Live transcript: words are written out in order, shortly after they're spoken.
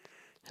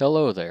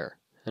Hello there,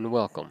 and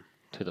welcome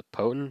to the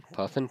Puffin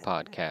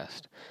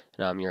podcast.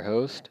 And I'm your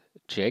host,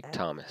 Jake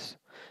Thomas.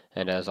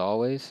 And as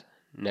always,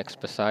 next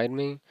beside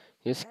me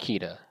is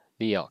Kita,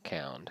 the elk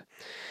hound.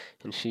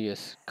 And she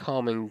is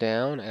calming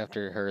down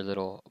after her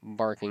little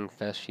barking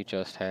fest she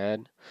just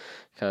had,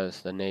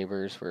 because the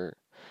neighbors were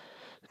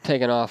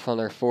taking off on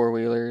their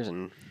four-wheelers,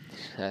 and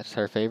that's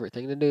her favorite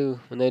thing to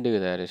do when they do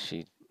that, is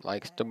she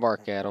likes to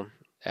bark at them,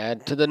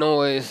 add to the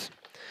noise.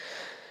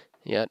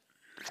 Yet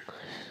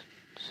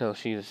So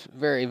she was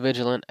very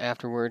vigilant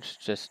afterwards,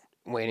 just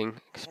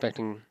waiting,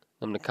 expecting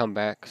them to come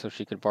back so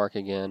she could bark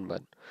again,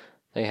 but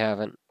they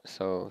haven't.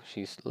 So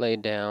she's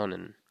laid down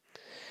and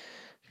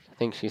I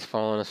think she's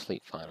fallen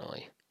asleep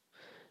finally.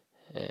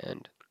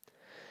 And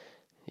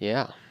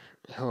yeah,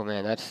 oh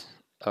man, that's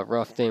a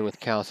rough thing with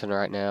Calson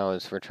right now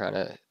is we're trying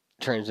to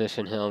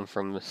transition him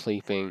from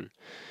sleeping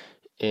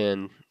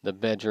in the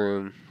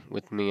bedroom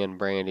with me and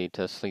Brandy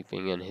to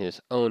sleeping in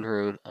his own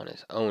room on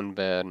his own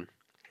bed.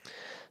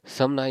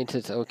 Some nights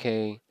it's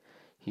okay.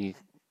 He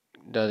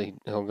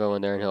he'll go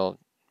in there and he'll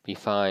be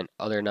fine.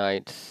 Other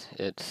nights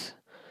it's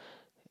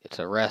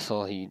a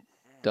wrestle. He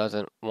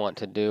doesn't want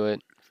to do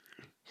it.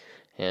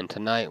 And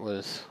tonight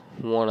was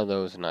one of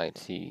those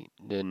nights. He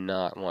did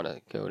not want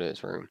to go to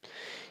his room.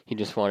 He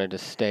just wanted to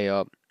stay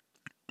up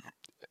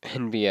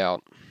and be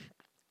out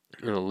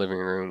in the living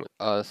room with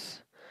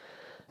us.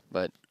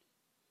 But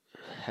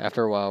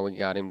after a while we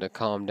got him to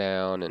calm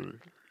down and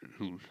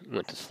he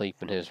went to sleep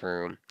in his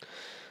room.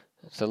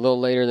 It's a little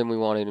later than we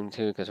wanted him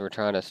to because we're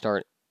trying to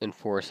start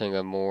enforcing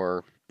a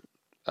more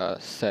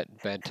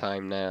set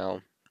bedtime now,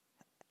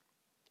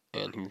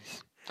 and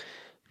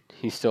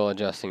he's still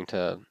adjusting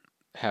to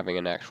having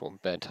an actual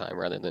bedtime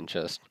rather than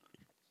just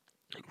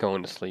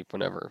going to sleep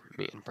whenever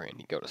me and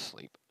Brandy go to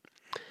sleep.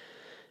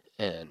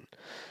 And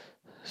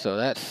so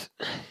that's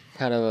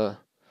kind of a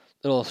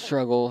little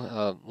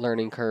struggle,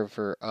 learning curve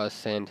for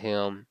us and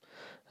him.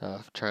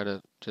 Try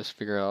to just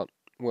figure out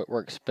what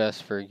works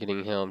best for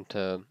getting him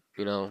to,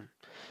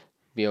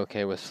 be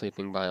okay with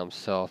sleeping by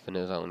himself in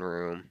his own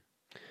room.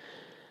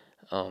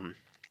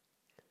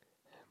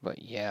 But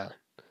yeah,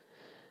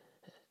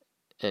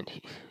 and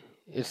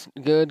it's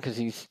good because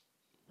he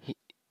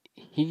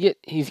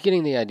he's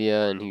getting the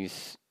idea and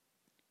he's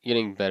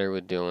getting better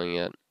with doing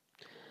it.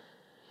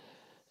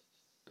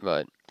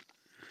 But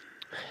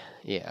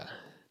yeah,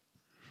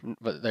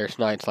 but there's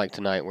nights like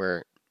tonight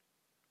where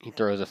he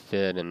throws a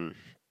fit and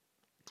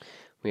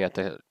we have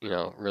to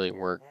really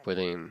work with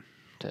him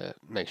to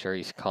make sure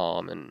he's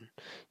calm and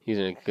he's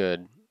in a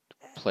good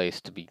place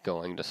to be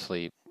going to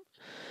sleep.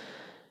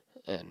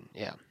 And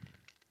yeah,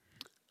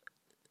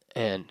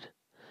 and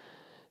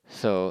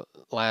so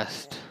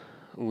last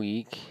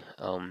week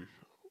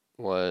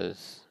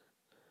was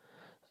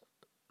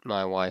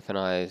my wife and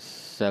I's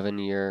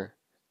 7-year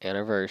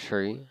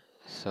anniversary,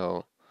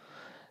 so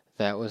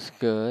that was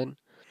good.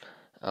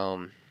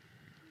 Um,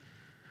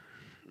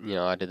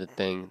 I did the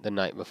thing the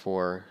night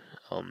before.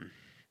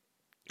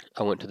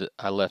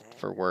 I left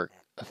for work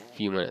a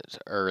few minutes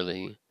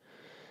early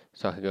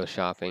so I could go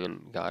shopping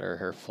and got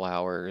her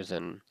flowers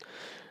and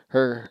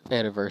her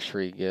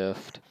anniversary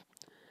gift.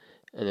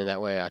 And then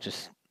that way I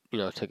just,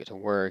 took it to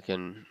work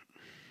and,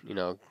 you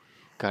know,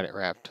 got it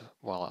wrapped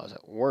while I was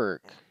at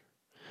work.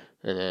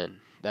 And then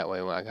that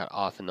way when I got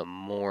off in the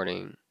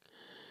morning,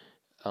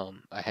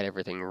 I had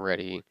everything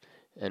ready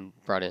and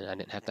brought in. I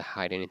didn't have to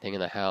hide anything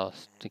in the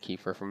house to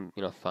keep her from,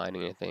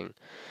 finding anything.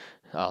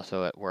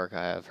 Also at work,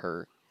 I have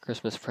her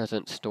Christmas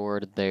presents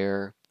stored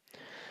there,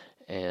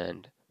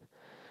 and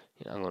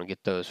I'm going to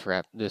get those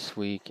wrapped this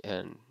week.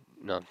 And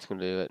I'm just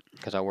going to do it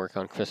because I work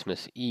on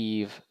Christmas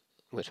Eve,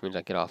 which means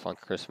I get off on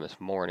Christmas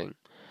morning.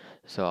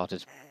 So I'll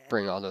just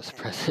bring all those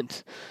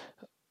presents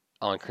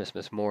on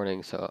Christmas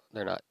morning, so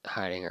they're not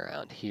hiding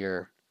around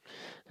here.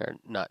 They're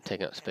not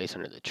taking up space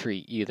under the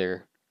tree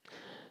either.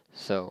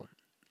 So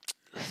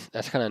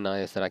that's kind of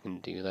nice that I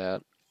can do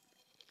that.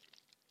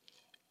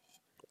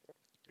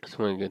 It's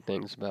one of the good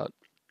things about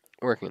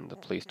working in the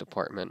police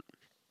department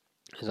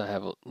is I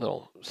have a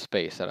little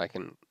space that I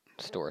can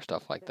store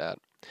stuff like that.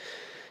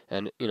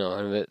 And,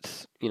 if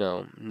it's,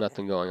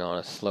 nothing going on,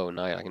 a slow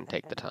night, I can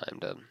take the time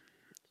to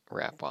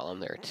wrap while I'm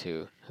there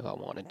too, if I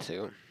wanted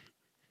to.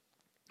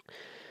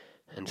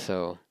 And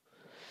so,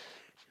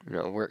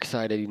 we're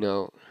excited,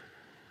 I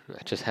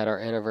just had our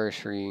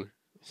anniversary.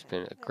 It's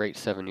been a great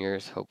 7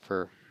 years, hope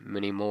for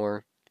many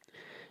more.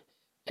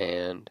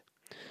 And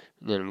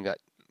then we got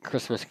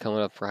Christmas coming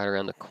up right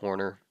around the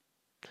corner.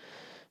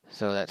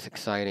 So that's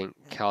exciting.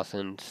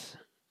 Calson's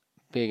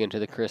big into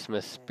the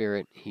Christmas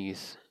spirit.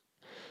 He's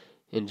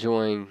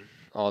enjoying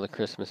all the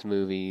Christmas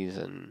movies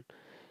and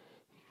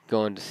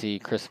going to see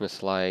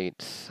Christmas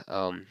lights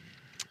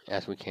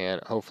as we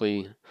can.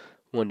 Hopefully,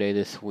 one day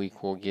this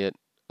week we'll get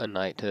a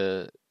night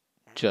to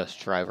just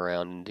drive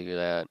around and do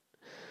that.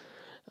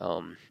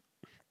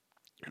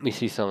 We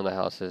see some of the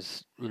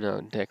houses,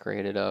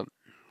 decorated up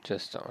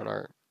just on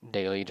our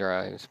daily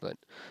drives, but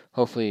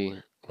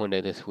hopefully one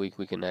day this week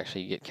we can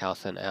actually get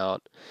Calson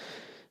out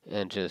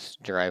and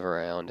just drive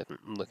around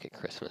and look at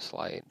Christmas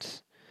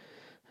lights.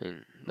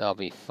 And that'll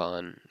be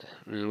fun.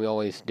 I mean, we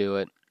always do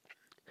it,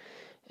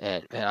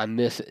 and man, I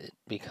miss it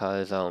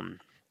because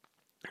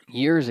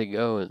years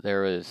ago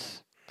there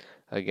was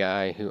a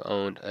guy who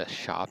owned a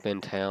shop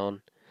in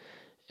town,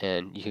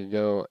 and you could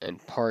go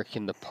and park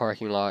in the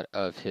parking lot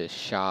of his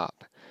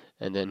shop,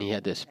 and then he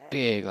had this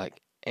big like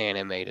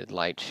animated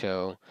light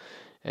show,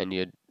 and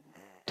you'd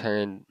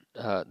turn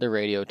the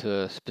radio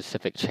to a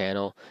specific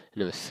channel,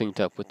 and it was synced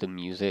up with the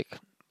music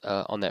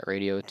on that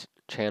radio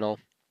channel,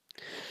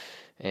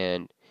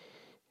 and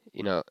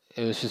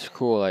it was just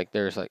cool. Like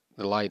there's like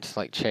the lights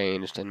like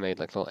changed and made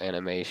like little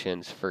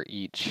animations for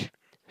each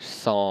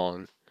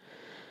song.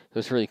 It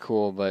was really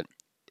cool, but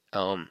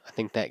I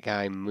think that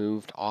guy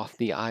moved off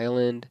the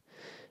island,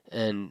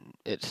 and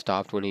it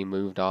stopped when he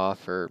moved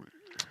off, or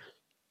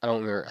I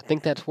don't remember. I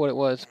think that's what it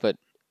was, but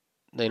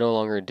they no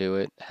longer do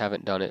it.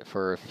 Haven't done it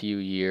for a few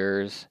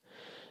years,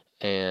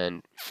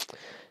 and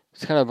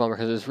it's kind of a bummer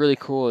because it was really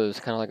cool. It was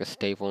kind of like a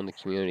staple in the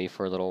community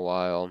for a little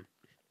while,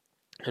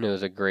 and it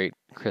was a great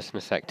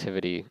Christmas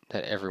activity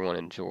that everyone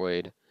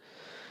enjoyed.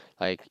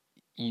 Like,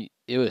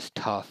 it was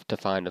tough to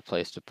find a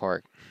place to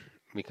park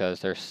because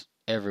there's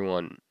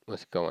everyone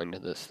was going to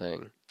this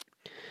thing,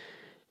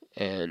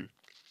 and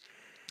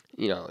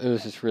it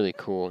was just really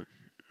cool,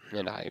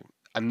 and I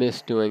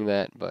miss doing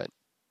that, but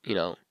you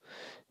know,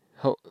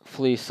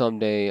 hopefully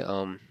someday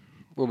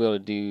we'll be able to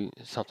do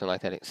something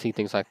like that, see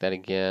things like that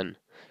again,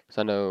 because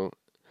I know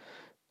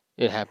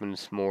it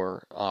happens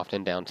more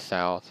often down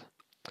south.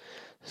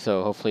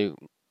 So hopefully,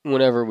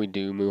 whenever we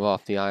do move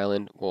off the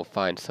island, we'll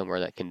find somewhere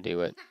that can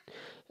do it,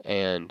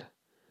 and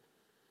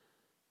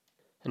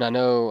I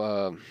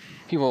know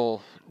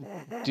people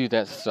do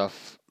that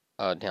stuff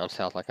down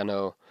south. Like I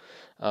know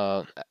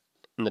uh,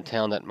 in the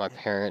town that my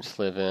parents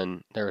live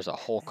in, there was a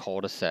whole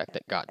cul-de-sac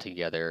that got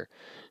together,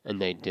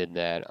 and they did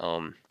that.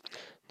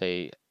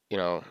 They,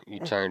 you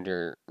turned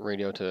your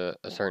radio to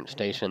a certain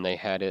station. They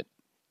had it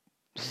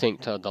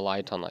synced to the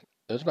lights on. Like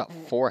it was about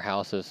 4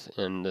 houses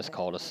in this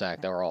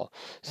cul-de-sac that were all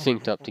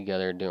synced up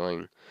together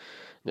doing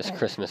this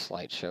Christmas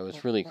light show.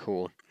 It's really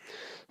cool.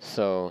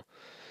 So,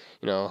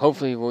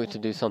 hopefully we'll get to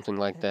do something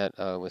like that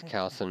with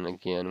Calson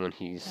again when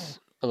he's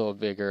a little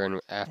bigger and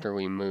after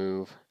we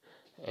move.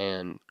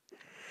 And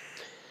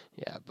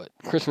yeah, but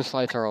Christmas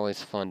lights are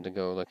always fun to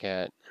go look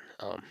at.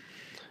 Um,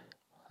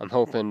 I'm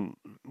hoping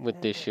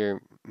with this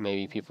year,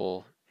 maybe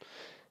people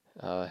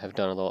have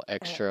done a little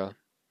extra.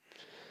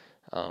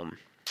 Um,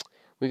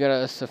 we got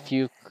us a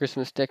few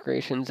Christmas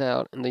decorations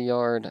out in the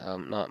yard.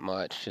 Not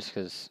much, just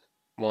because,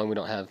 one, we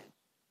don't have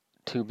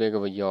too big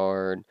of a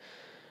yard,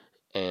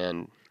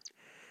 and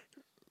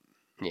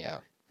yeah.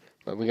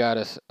 But we got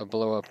us a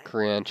blow up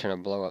Grinch and a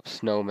blow up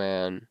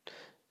snowman,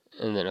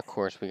 and then of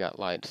course we got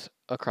lights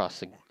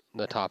across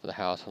the top of the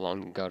house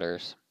along the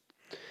gutters.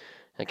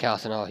 And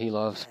Calson, oh, he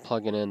loves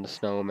plugging in the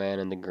snowman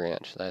and the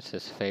Grinch. That's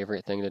his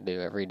favorite thing to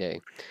do every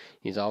day.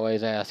 He's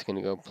always asking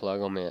to go plug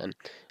them in.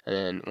 And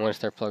then once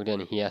they're plugged in,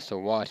 he has to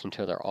watch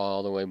until they're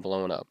all the way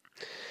blown up.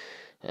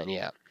 And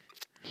yeah,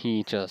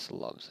 he just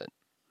loves it.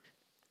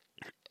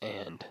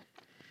 And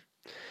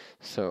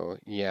so,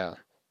 yeah.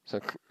 So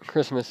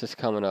Christmas is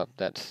coming up.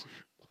 That's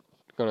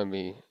going to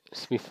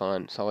be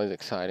fun. It's always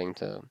exciting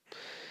to,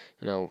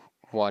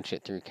 watch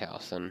it through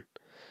Calson.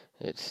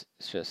 It's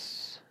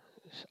just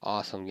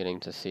awesome getting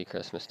to see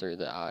Christmas through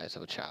the eyes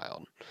of a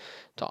child.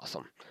 It's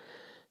awesome.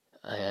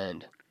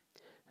 And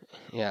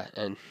yeah,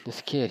 and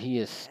this kid, he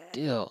is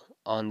still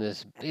on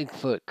this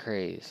Bigfoot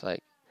craze.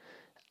 Like,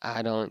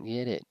 I don't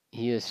get it.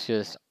 He is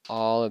just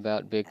all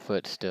about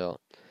Bigfoot still.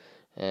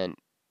 And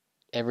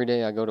every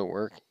day I go to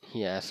work,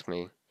 he asks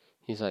me,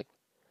 he's like,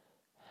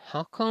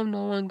 how come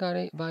no one got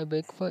ate by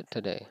Bigfoot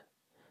today?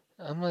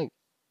 I'm like,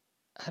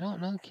 I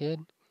don't know,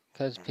 kid.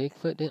 Because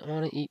Bigfoot didn't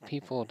want to eat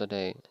people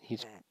today.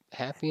 He's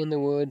happy in the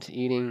woods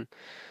eating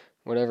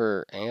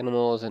whatever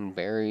animals and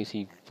berries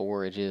he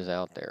forages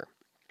out there.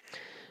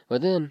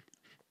 But then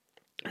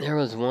there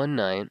was one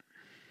night,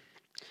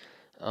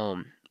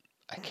 I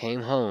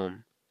came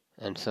home,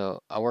 and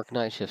so I work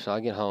night shift, so I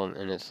get home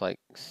and it's like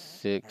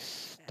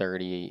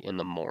 6:30 in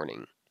the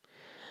morning,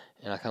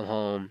 and I come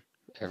home,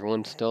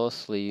 everyone's still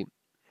asleep,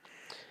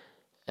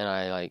 and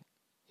I like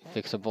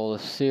fix a bowl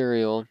of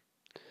cereal,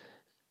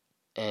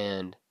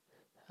 and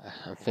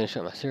I finish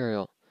up my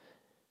cereal,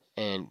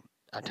 and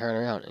I turn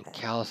around, and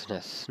Callison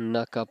has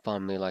snuck up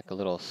on me like a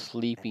little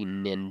sleepy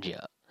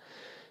ninja.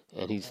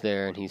 And he's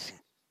there, and he's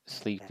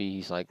sleepy.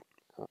 He's like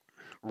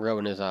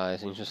rubbing his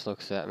eyes, and he just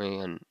looks at me,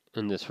 and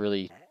in this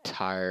really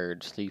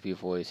tired, sleepy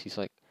voice, he's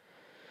like,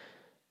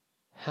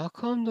 how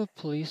come the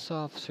police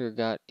officer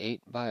got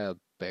ate by a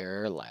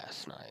bear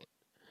last night?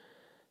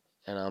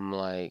 And I'm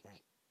like,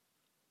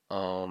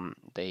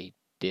 they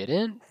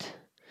didn't?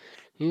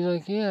 He's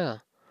like, yeah,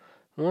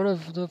 one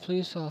of the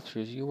police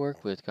officers you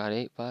work with got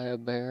ate by a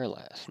bear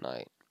last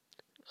night.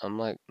 I'm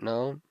like,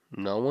 no,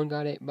 no one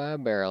got ate by a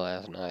bear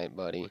last night,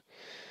 buddy.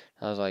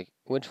 I was like,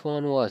 which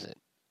one was it?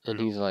 And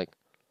he's like,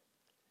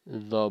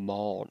 the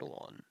bald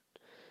one.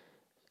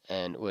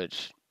 And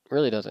which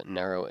really doesn't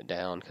narrow it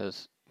down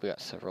because we got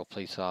several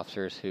police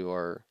officers who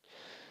are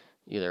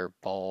either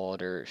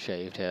bald or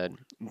shaved head.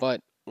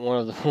 But one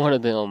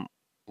of them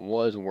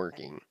was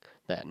working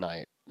that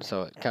night,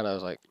 so it kind of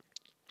was like,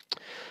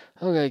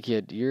 okay,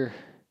 kid, your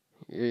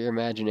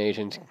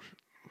imagination's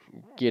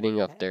getting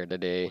up there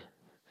today,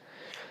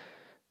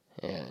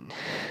 and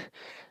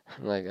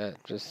like I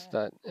just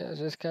thought it was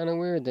just kind of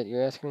weird that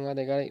you're asking why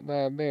they got eaten by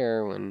a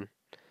bear when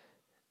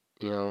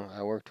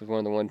I worked with one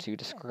of the ones you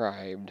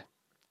described.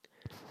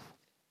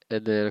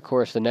 And then of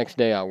course the next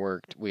day I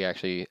worked, we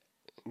actually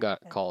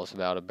got calls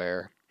about a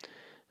bear,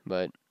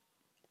 but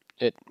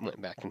it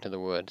went back into the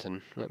woods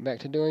and went back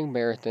to doing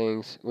bear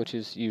things, which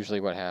is usually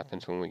what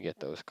happens when we get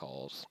those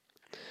calls.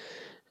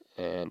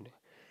 And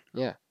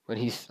yeah, but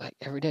he's like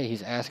every day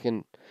he's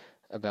asking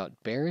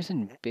about bears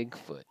and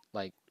Bigfoot,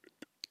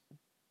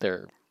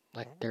 they're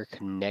they're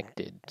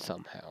connected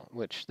somehow,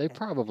 which they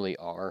probably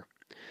are.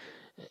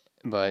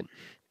 But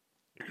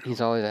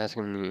he's always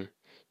asking me,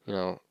 you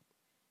know,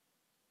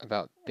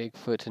 about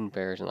Bigfoots and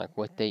bears and like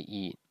what they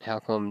eat. How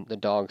come the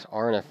dogs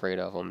aren't afraid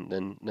of them?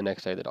 Then the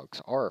next day the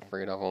dogs are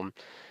afraid of them.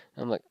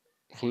 I'm like,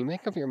 can you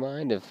make up your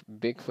mind if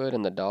Bigfoot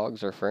and the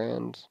dogs are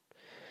friends?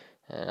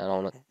 And I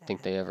don't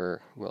think they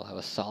ever will have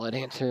a solid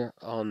answer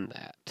on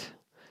that.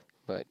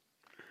 But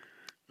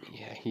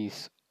yeah,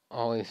 he's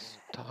always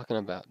talking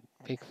about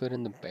Bigfoot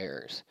and the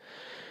bears.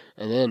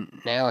 And then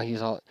now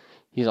he's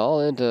all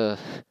into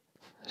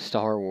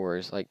Star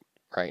Wars like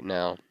right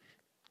now.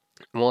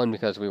 One,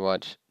 because we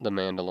watch The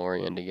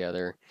Mandalorian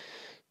together.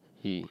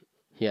 He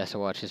he has to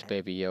watch his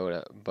Baby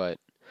Yoda, but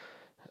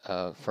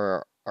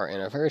for our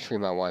anniversary,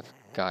 my wife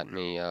got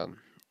me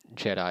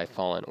Jedi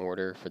Fallen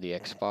Order for the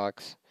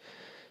Xbox,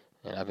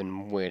 and I've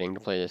been waiting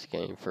to play this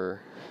game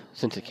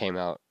since it came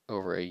out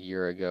over a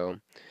year ago.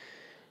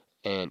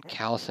 And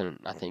Calson,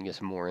 I think,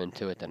 is more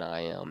into it than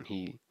I am.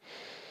 He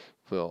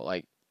will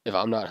if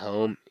I'm not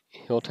home,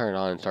 he'll turn it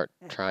on and start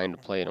trying to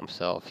play it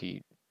himself.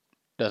 He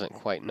doesn't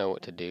quite know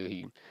what to do.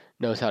 He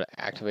knows how to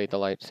activate the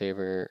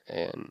lightsaber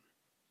and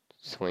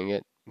swing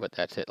it, but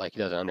that's it. Like he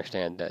doesn't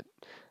understand that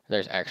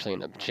there's actually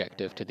an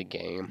objective to the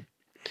game.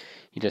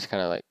 He just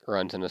kind of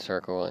runs in a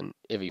circle, and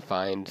if he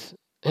finds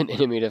an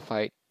enemy to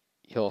fight,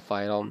 he'll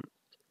fight them.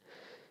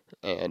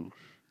 And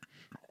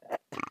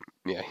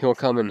yeah, he'll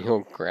come and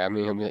he'll grab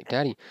me. He'll be like,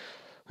 "Daddy,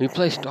 we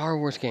play Star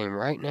Wars game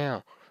right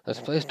now. Let's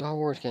play Star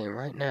Wars game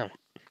right now."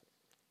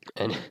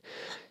 And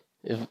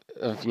if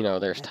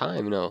there's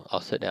time,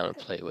 I'll sit down and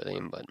play with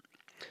him, but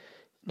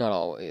not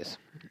always.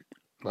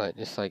 But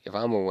it's like if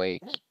I'm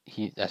awake,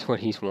 that's what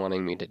he's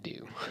wanting me to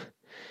do,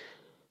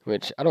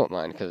 which I don't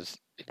mind because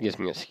it gives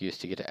me an excuse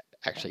to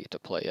actually get to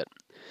play it.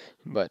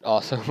 But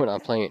also when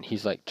I'm playing it,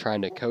 he's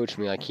trying to coach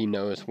me, like he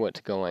knows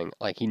what's going,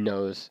 like he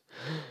knows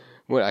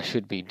what I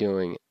should be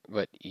doing,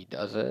 but he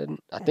doesn't.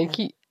 I think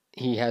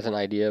he has an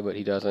idea, but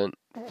he doesn't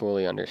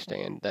fully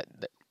understand that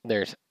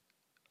there's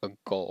a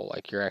goal,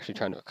 like you're actually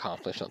trying to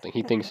accomplish something.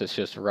 He thinks it's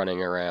just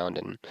running around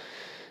and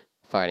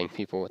fighting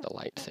people with a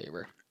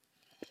lightsaber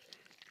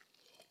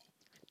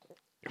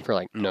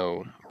for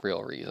no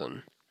real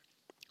reason.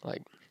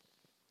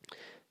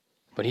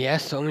 But he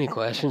asked so many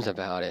questions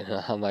about it,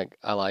 and I'm like,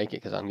 I like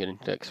it because I'm getting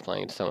to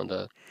explain some of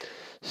the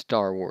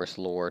Star Wars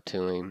lore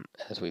to him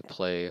as we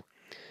play.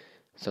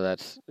 So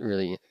that's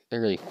really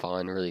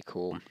fun, really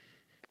cool.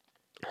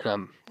 And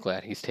I'm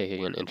glad he's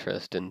taking an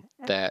interest in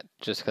that,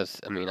 just because,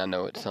 I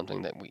know it's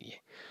something that we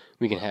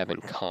can have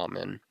in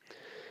common.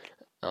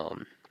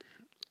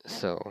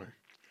 So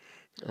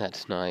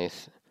that's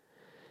nice.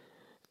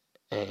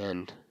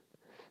 And,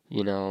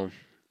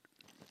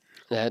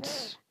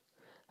 that's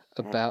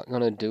about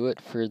going to do it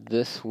for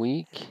this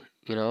week.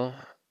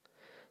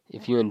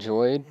 If you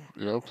enjoyed,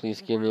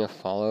 please give me a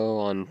follow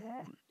on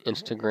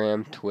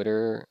Instagram,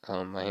 Twitter.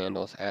 My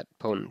handle's at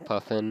Potent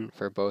Puffin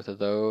for both of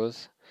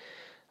those.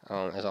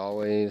 As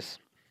always,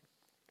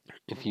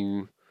 if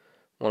you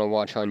want to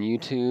watch on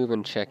YouTube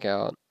and check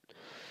out,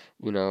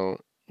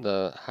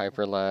 the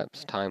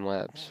hyperlapse, time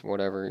lapse,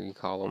 whatever you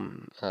call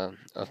them,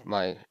 of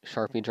my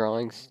Sharpie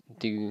drawings,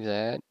 do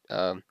that.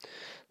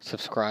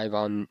 Subscribe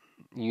on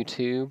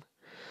YouTube.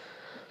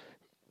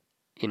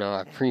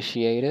 I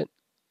appreciate it.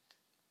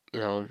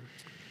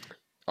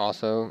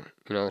 Also,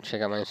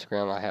 check out my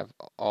Instagram. I have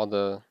all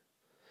the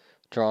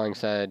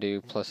drawings that I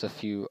do, plus a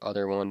few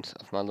other ones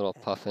of my little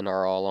Puffin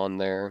are all on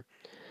there.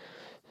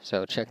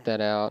 So check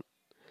that out,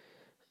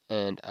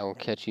 and I will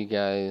catch you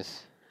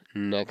guys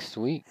next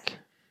week.